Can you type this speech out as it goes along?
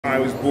I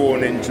was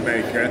born in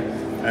Jamaica.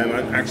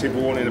 I'm actually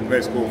born in a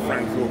place called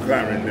Frankfurt,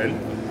 Clarendon,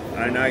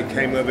 and I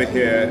came over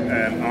here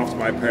after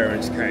my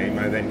parents came.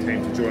 I then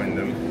came to join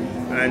them,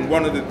 and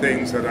one of the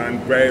things that I'm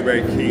very,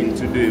 very keen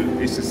to do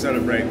is to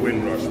celebrate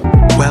Windrush.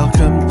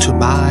 Welcome to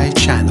my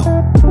channel.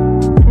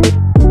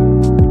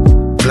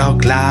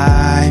 Vlog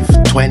live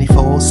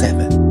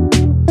 24/7.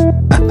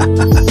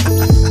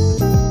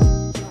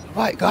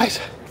 Right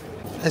guys,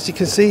 as you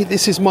can see,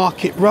 this is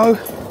Market Row,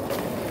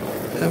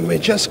 and we're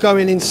just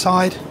going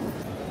inside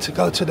to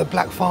go to the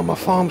Black Farmer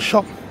Farm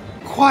shop.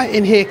 Quiet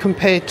in here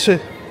compared to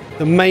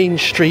the main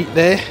street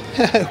there,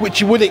 which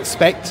you would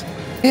expect.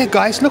 Here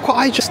guys, look what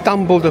I just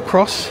stumbled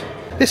across.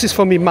 This is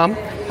for me mum,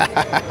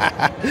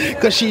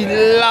 because she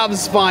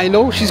loves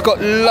vinyl. She's got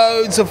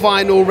loads of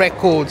vinyl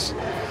records.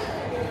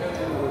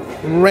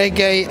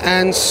 Reggae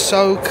and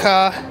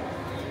soca,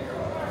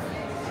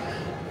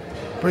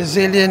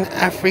 Brazilian,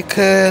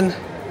 African,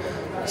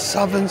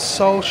 Southern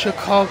Soul,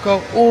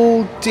 Chicago,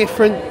 all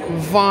different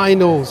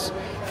vinyls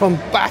from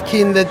back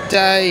in the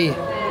day.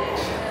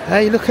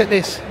 Hey, look at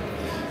this.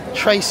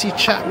 Tracy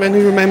Chapman,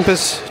 who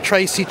remembers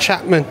Tracy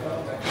Chapman?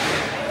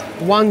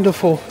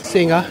 Wonderful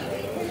singer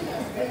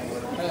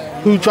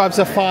who drives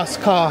a fast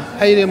car.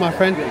 How you doing, my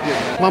friend?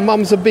 My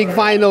mum's a big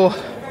vinyl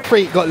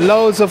freak, got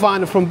loads of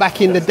vinyl from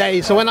back in the day.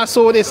 So when I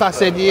saw this, I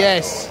said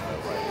yes.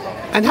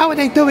 And how are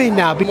they doing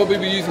now? What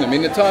people using them?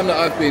 In the time that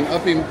I've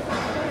been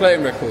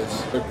playing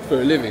records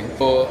for a living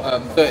for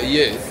 30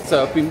 years,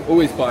 so I've been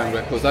always buying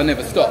records. I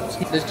never stopped.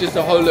 There's just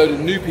a whole load of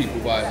new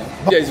people buying them.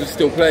 DJs are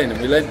still playing them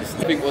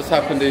relentlessly. I think what's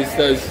happened is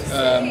those,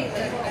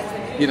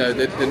 you know,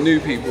 the new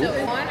people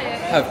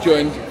have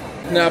joined.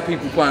 Now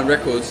people buying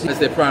records as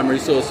their primary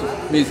source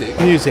of music.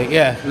 Music,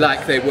 yeah.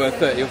 Like they were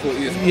 30 or 40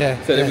 years ago. Yeah.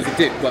 So there was a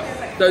dip, but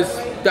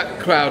that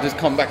crowd has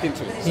come back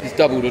into it. It's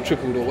doubled or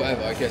tripled or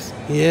whatever, I guess.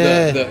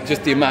 Yeah.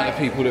 Just the amount of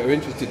people that are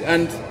interested.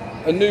 And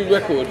a new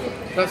record,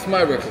 that's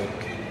my record.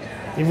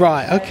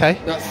 Right, okay.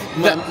 That's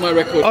my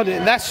record. Oh,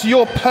 that's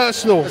your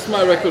personal... That's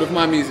my record of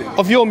my music.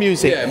 Of your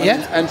music, yeah? My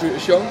name's Andrew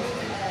Shong.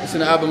 It's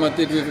an album I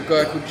did with a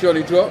guy called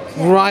Johnny Drop.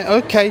 Right,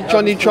 okay,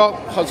 Johnny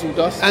Drop. Puzzle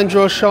Dust.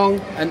 Andrew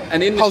Shong. And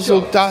in the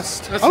Puzzle shops,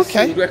 Dust. That's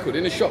okay. a sealed record.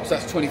 In the shops,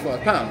 that's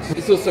 £25.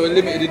 It's also a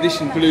limited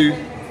edition blue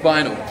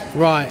vinyl.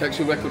 Right. The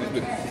actual record is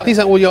blue. These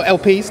are all your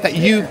LPs that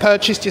you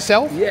purchased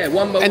yourself? Yeah,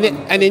 one by one.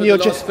 And then you're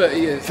the last 30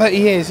 years. 30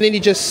 years. And then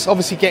you're just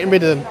obviously getting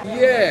rid of them.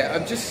 Yeah,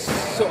 I've just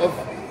sort of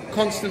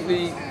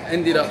constantly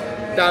ended up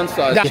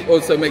downsizing. It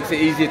also makes it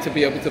easier to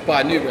be able to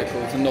buy new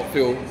records and not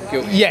feel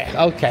guilty.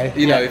 Yeah, okay.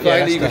 You know, if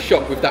I leave a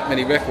shop with that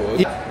many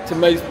records, to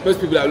most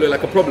people that would look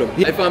like a problem.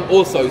 If I'm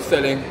also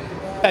selling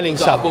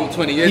some I bought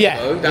 20 years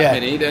ago, that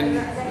many, then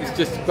it's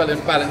just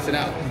balancing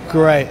out.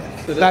 Great.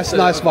 So that's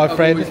nice, my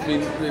friend. I've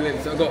always been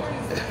relentless. I've got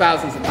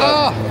thousands and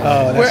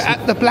thousands. We're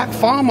at the Black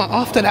Farmer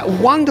after that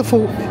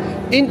wonderful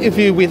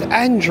interview with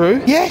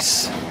Andrew.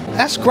 Yes,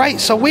 that's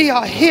great. So we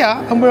are here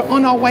and we're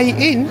on our way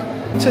in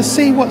to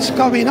see what's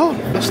going on.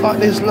 Looks like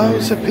there's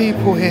loads of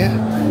people here.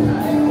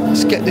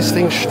 Let's get this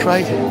thing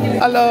straight.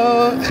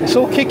 Hello. It's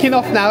all kicking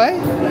off now, eh?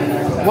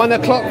 1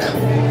 o'clock.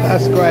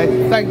 That's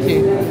great. Thank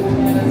you.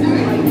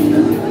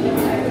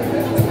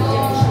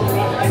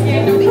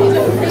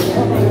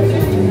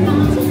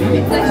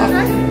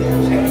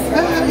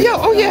 Yeah,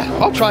 oh yeah,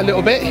 I'll try a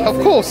little bit, of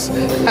course.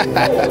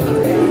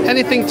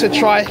 Anything to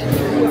try.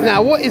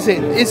 Now, what is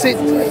it? Is it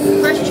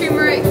fresh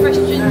turmeric, fresh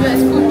ginger?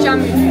 It's called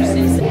jam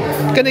juices.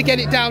 Gonna get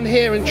it down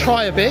here and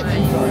try a bit.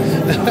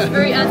 It's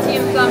very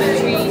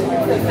anti-inflammatory,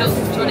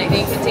 health tonic.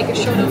 You can take a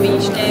shot of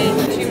each day.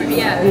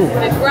 Yeah,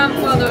 my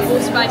grandfather of all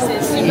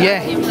spices, super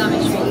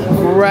anti-inflammatory.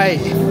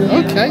 Great.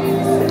 Okay.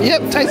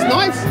 Yep, tastes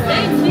nice.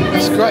 Thank you.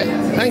 That's great.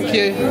 Thank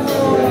you.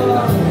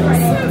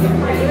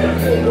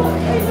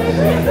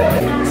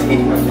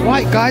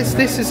 Right, guys,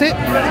 this is it.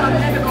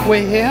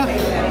 We're here.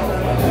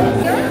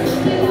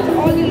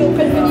 All the local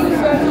producers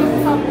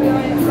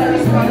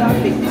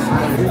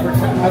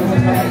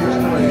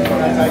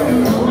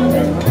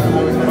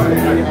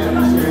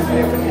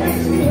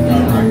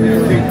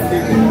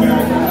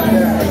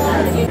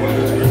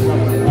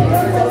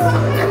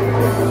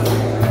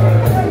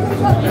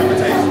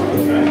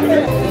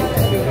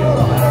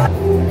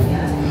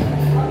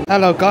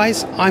Hello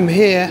guys, I'm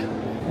here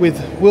with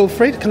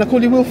Wilfred. Can I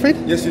call you Wilfred?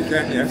 Yes, you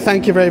can, yes.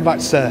 Thank you very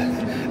much, sir.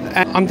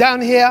 I'm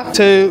down here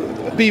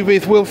to be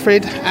with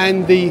Wilfred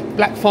and the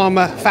Black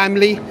Farmer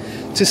family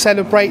to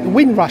celebrate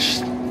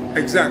Windrush.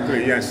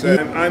 Exactly, yes.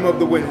 I'm of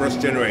the Windrush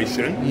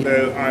generation.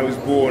 So I was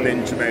born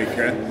in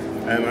Jamaica.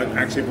 I'm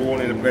actually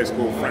born in a place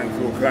called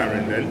Frankfurt,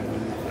 Clarendon.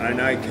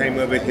 And I came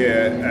over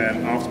here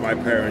after my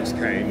parents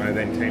came. I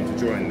then came to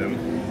join them.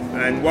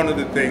 And one of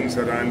the things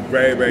that I'm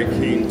very, very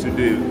keen to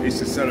do is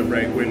to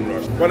celebrate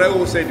Windrush. What I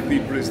always say to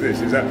people is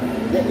this, is that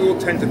what we all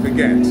tend to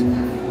forget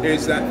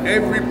is that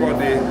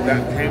everybody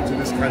that came to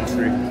this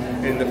country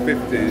in the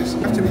 50s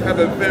have to have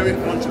a very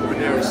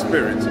entrepreneurial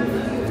spirit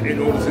in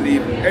order to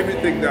leave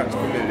everything that's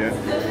familiar,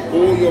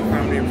 all your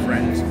family and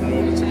friends, in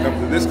order to come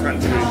to this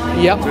country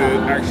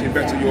to actually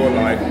better your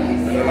life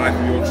and the life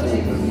of your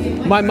children.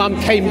 my mum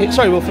came here.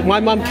 Sorry, Wilfred. My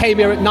mum came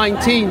here at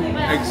 19.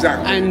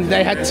 Exactly. And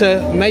they had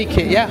to make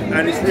it. Yeah.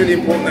 And it's really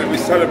important that we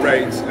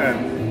celebrate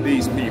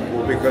these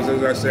people, because,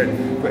 as I said,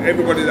 for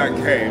everybody that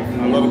came,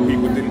 a lot of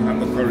people didn't have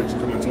the courage to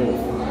come at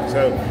all.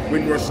 So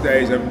Windrush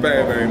Day is a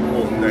very, very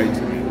important day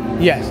to me.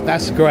 Yes,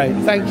 that's great.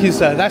 Thank you,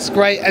 sir. That's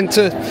great. And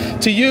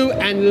to you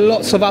and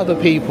lots of other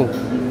people.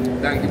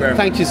 Thank you very much.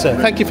 Thank you, sir.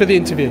 Thank you for the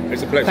interview.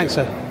 It's a pleasure. Thanks,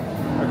 sir.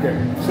 Okay.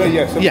 So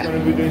yes, I'm going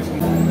to be doing some.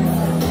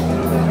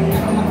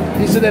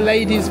 These are the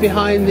ladies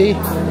behind the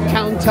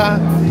counter.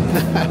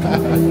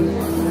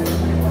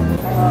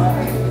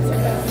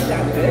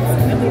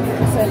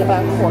 Concerned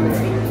about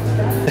quality.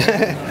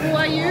 Who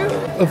are you?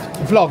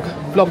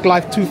 Vlog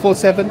Life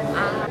 247.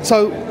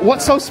 So,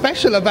 what's so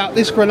special about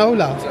this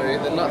granola?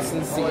 So the nuts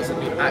and seeds have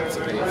been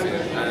activated,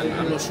 and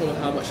I'm not sure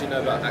how much you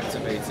know about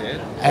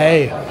activated.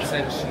 Hey,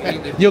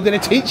 Essentially, you're going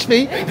to teach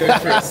me? they go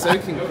through a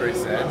soaking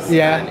process,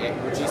 Yeah. and it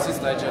reduces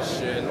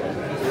digestion,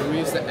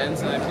 removes the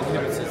enzyme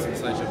inhibitors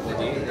inside your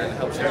body, and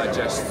helps you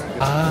digest.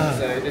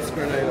 So this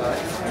granola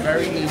is a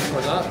very lean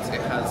product.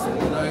 It has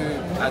no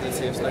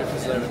additives, no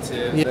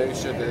preservatives, no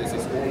sugars.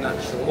 It's all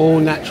natural. All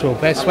natural,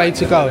 best way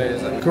to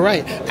go.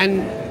 Great.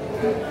 And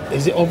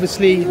is it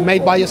obviously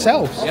made by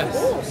yourselves?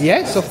 Yes.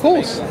 Yes, of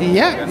course.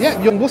 Yeah.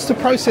 What's the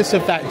process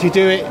of that? Do you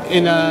do it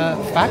in a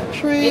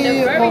factory? In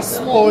a very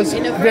small, or is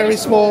it very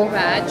small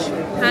batch,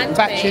 handmade,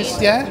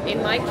 batches? Yeah.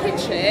 in my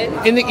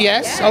kitchen.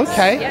 Yes.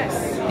 Okay.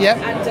 Yes. Yeah.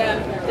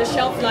 And the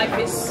shelf life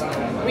is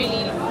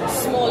really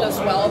small as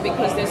well,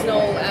 because there's no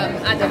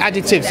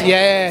Additives. there.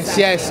 Yes.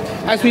 Exactly. Yes.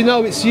 As we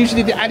know, it's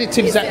usually the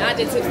additives It's that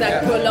the additives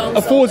that prolong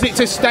affords it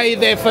to stay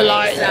there for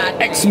like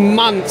Exactly. X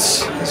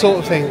months, sort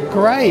of thing.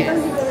 Great.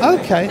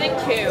 Okay. Thank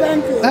you.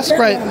 Thank you. That's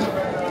great.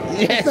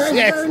 Yes, Very,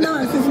 yes. very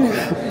nice, isn't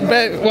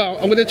it? Well,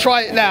 I'm going to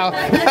try it now.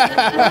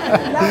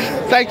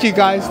 Thank you,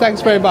 guys.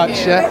 Thanks very much.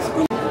 Yeah.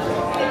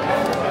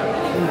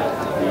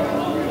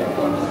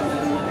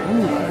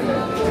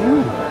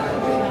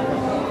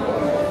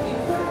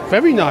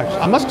 Very nice.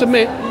 I must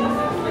admit,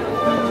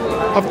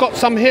 I've got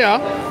some here,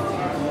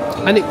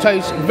 and it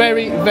tastes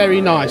very, very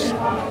nice.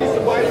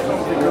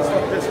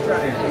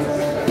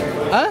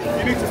 Huh?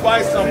 You need to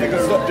buy something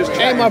and stop just Hey,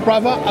 chatting. my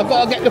brother, I've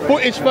got to get the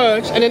footage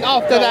first, and then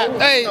after that,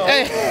 hey.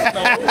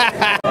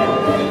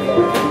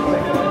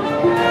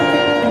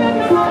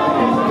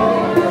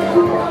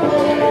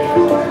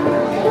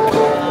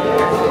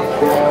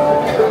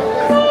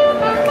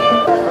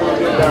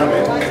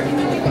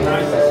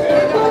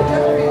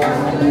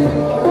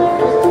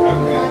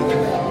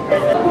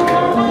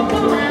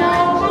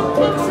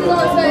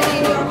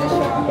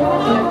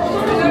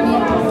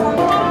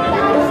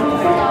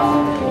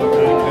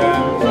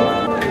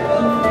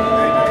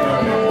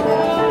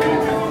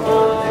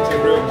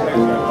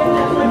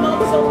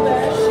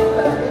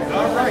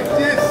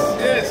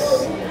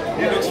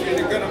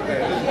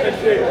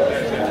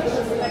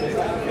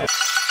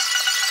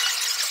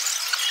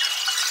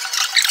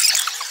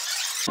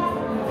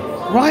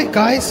 Right,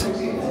 guys,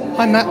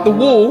 I'm at the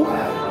wall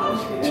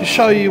to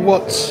show you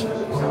what's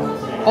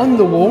on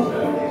the wall.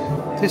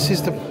 This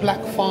is the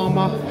Black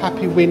Farmer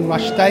Happy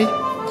Windrush Day.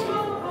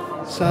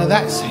 So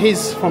that's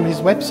from his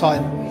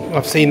website.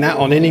 I've seen that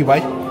on anyway.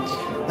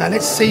 Now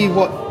let's see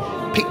what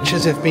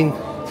pictures have been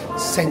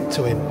sent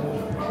to him.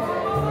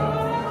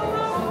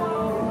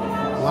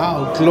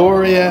 Wow,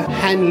 Gloria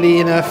Hanley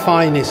in her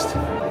finest.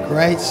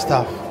 Great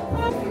stuff.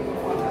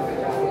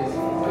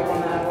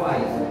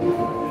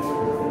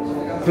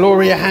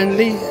 Gloria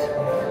Hanley.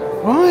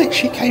 Right,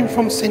 she came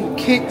from St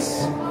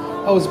Kitts.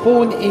 I was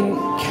born in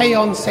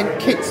Cayon, St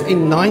Kitts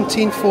in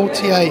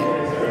 1948.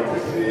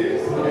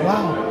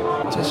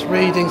 Wow, just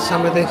reading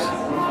some of this.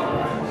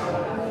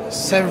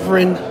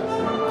 Severin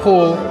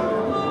Paul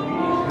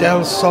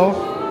Del Sol.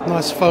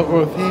 Nice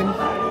photo of him.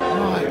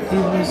 Right, he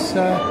was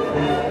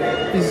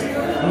his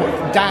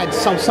dad.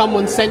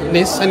 Someone sent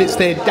this, and it's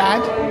their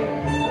dad.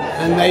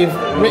 And they've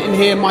written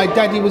here, my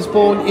daddy was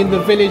born in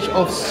the village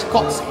of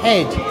Scott's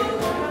Head,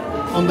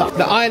 on the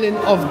island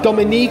of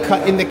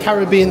Dominica in the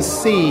Caribbean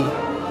Sea.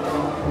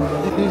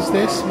 Who's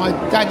this? My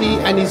daddy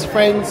and his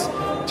friends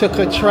took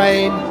a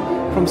train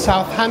from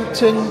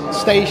Southampton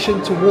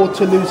station to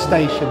Waterloo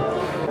station.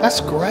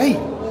 That's great.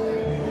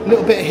 A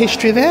little bit of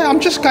history there. I'm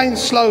just going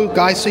slow,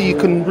 guys, so you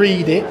can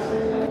read it.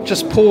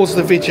 Just pause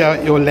the video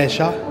at your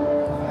leisure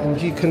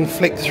and you can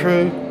flick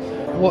through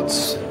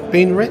what's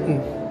been written.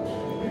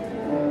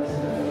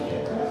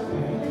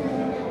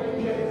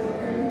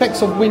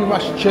 Effects of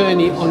Windrush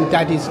journey on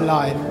Daddy's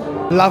life.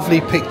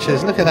 Lovely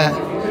pictures, look at that.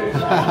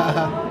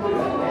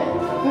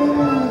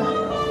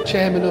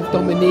 Chairman of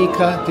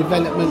Dominica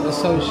Development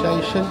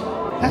Association.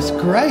 That's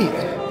great.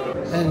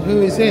 And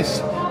who is this?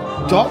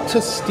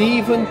 Dr.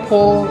 Stephen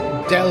Paul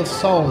Del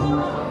Sol.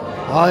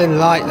 I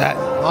like that.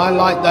 I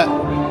like that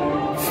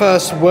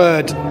first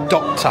word,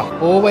 doctor.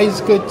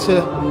 Always good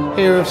to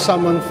hear of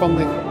someone from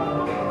the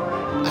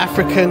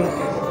African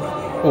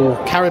or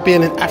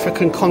Caribbean and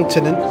African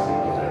continent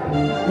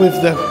with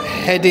the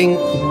heading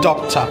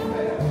doctor.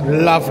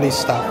 Lovely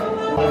stuff.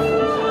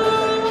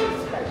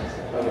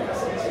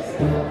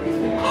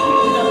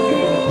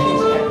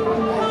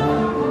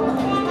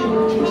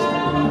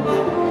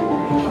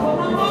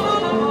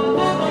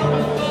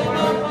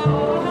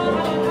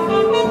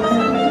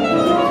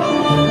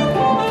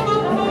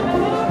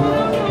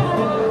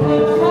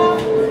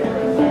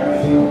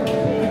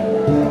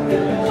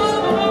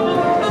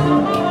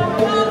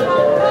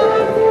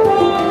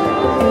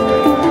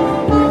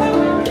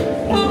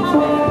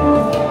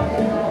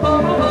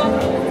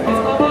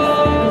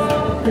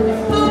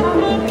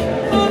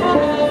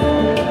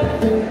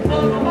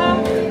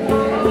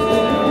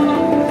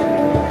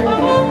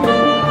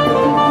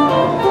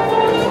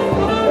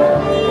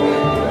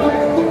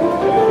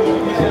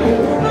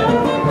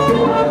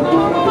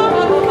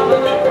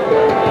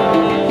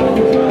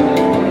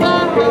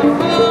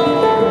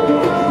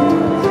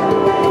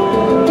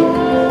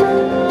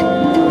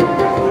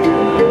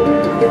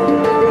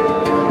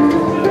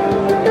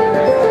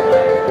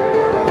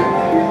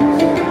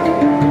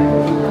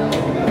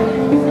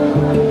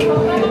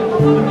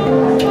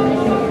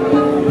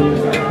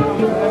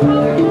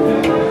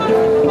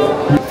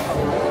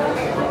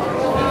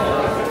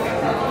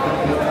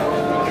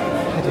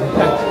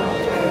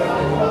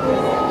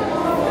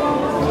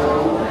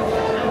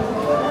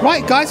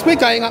 Right guys, we're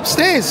going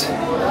upstairs.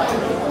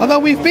 Although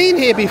we've been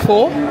here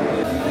before.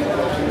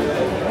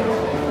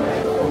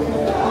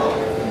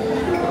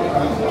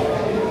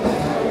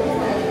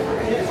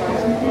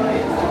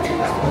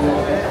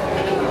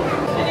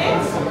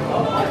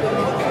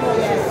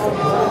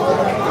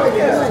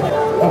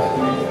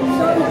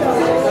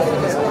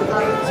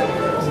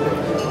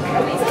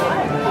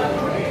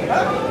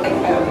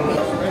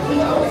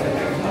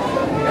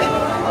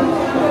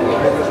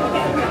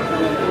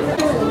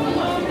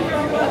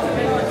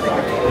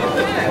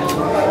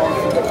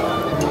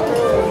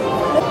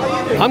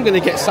 I'm going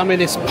to get some of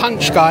this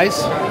punch,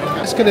 guys.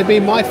 It's going to be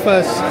my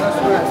first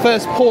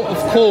port of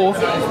call.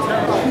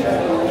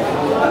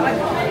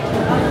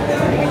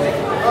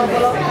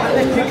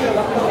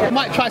 I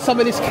might try some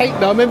of this cake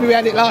though. Maybe we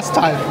had it last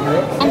time.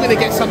 I'm going to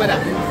get some of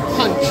that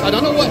punch. I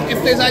don't know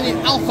if there's any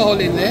alcohol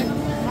in there.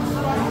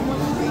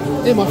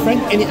 There, my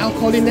friend. Any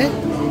alcohol in there?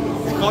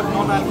 Got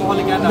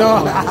non-alcoholic and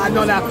No,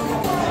 not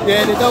alcohol.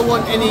 Yeah, they don't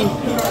want any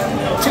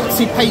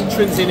tipsy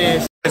patrons in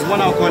here. There's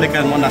one alcoholic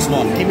and one that's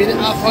non. Give me the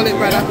alcoholic,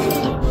 brother.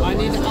 I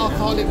need the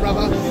alcoholic,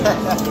 brother.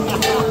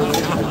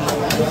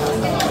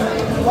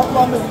 What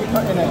rum have you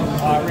put in it?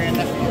 Rare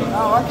nephew.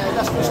 Oh, okay,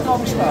 that's the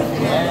strong stuff.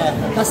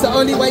 Yeah. That's the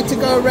only way to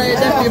go rare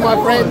nephew, my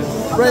friend.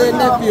 Rare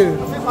nephew.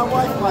 I think my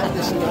wife liked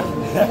this one.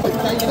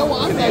 Okay, you know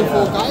what I'm going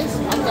for, guys?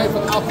 I'm going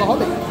for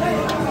alcoholic.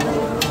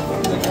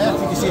 Yeah, I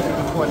think you see if you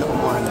can pour a little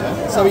more in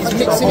there. So he's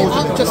mixing it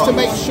up just to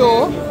make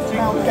sure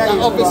that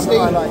obviously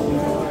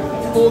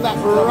all that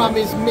rum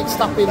is mixed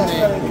up in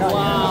there.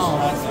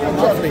 Wow,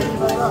 lovely.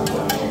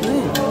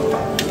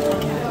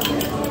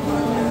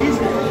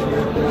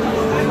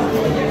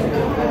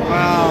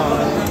 Wow.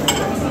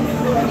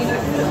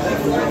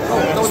 Oh,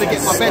 I don't want to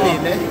get my belly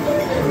in there.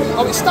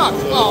 Oh, it's stuck.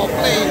 Oh,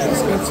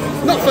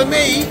 please. Not for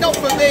me, not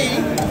for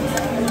me.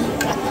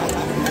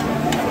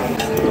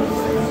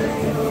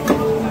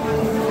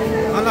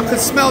 And I can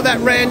smell that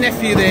rare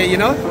nephew there, you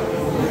know?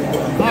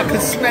 I can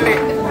smell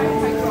it.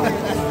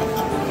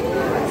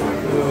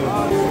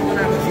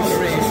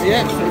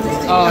 Yeah.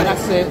 Oh,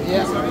 that's it,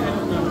 yeah.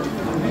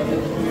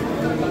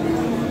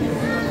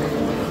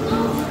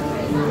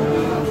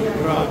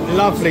 Right,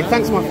 lovely.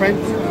 Thanks, my friend.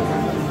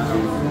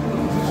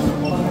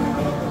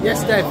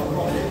 Yes, Dave.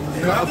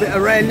 Got a bit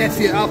of rare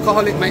nephew,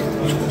 alcoholic, mate.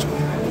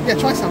 Yeah,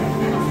 try some.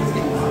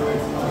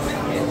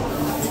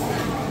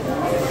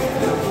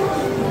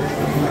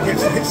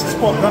 It's the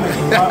spot, doesn't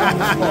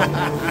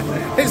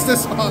it? It's the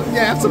spot.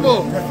 Yeah, have some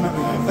more.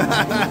 Definitely.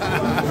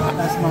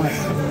 That's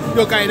nice.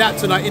 You're going out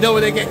tonight. You don't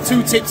want to get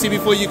too tipsy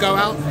before you go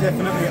out.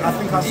 Definitely. I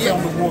think I'll stay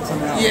on the water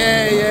now.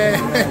 Yeah,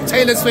 yeah.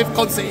 Taylor Swift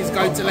concert is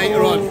going to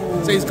later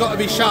on, so he's got to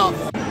be sharp.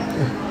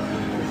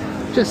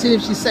 Just seeing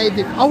if she saved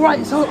it. All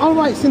right, so all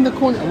right, it's in the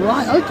corner.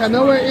 Right, okay, I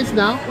know where it is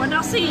now. When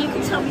I see you, you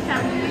can tell me how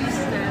to use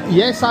it.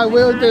 Yes, I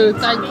will do.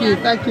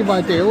 Thank you,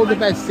 my dear. All the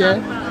best, yeah.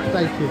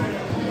 Thank you.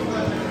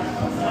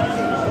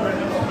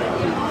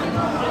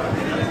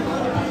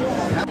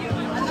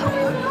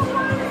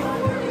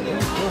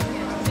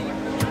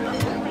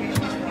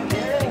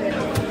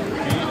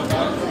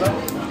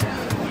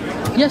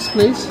 Yes,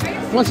 please.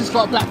 Once it's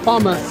got a black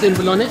farmer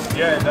symbol on it.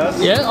 Yeah, it does.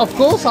 Yeah, of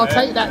course. I'll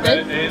take that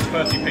then. It is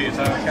 30p, is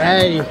that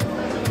okay?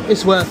 Hey,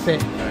 it's worth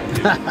it.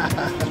 Have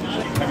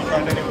you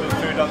tried any of the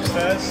food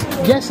upstairs?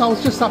 Yes, I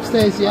was just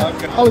upstairs, yeah.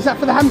 Okay. Oh, is that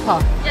for the hamper?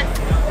 Yes.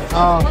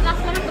 Oh. Well, that's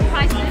one of the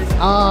prices.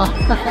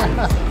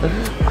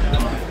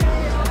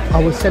 I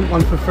was sent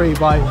one for free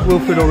by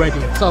Wilfred already,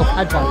 so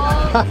I had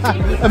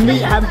one. A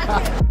meat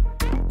hamper.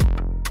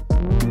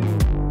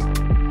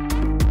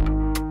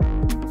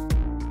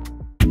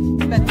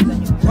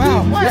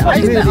 Wow, that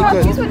was really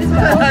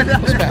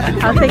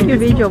good. I'll take your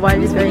video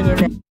while it's going in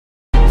there.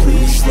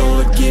 Please,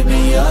 Lord, give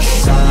me a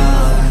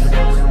sign,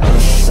 a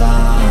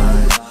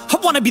sign. I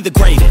wanna be the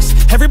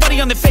greatest. Everybody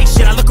on the fake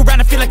shit. I look around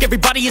and feel like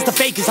everybody is the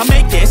fakest. I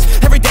make this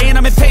every day and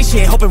I'm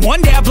impatient, hoping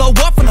one day I blow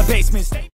up from the basement.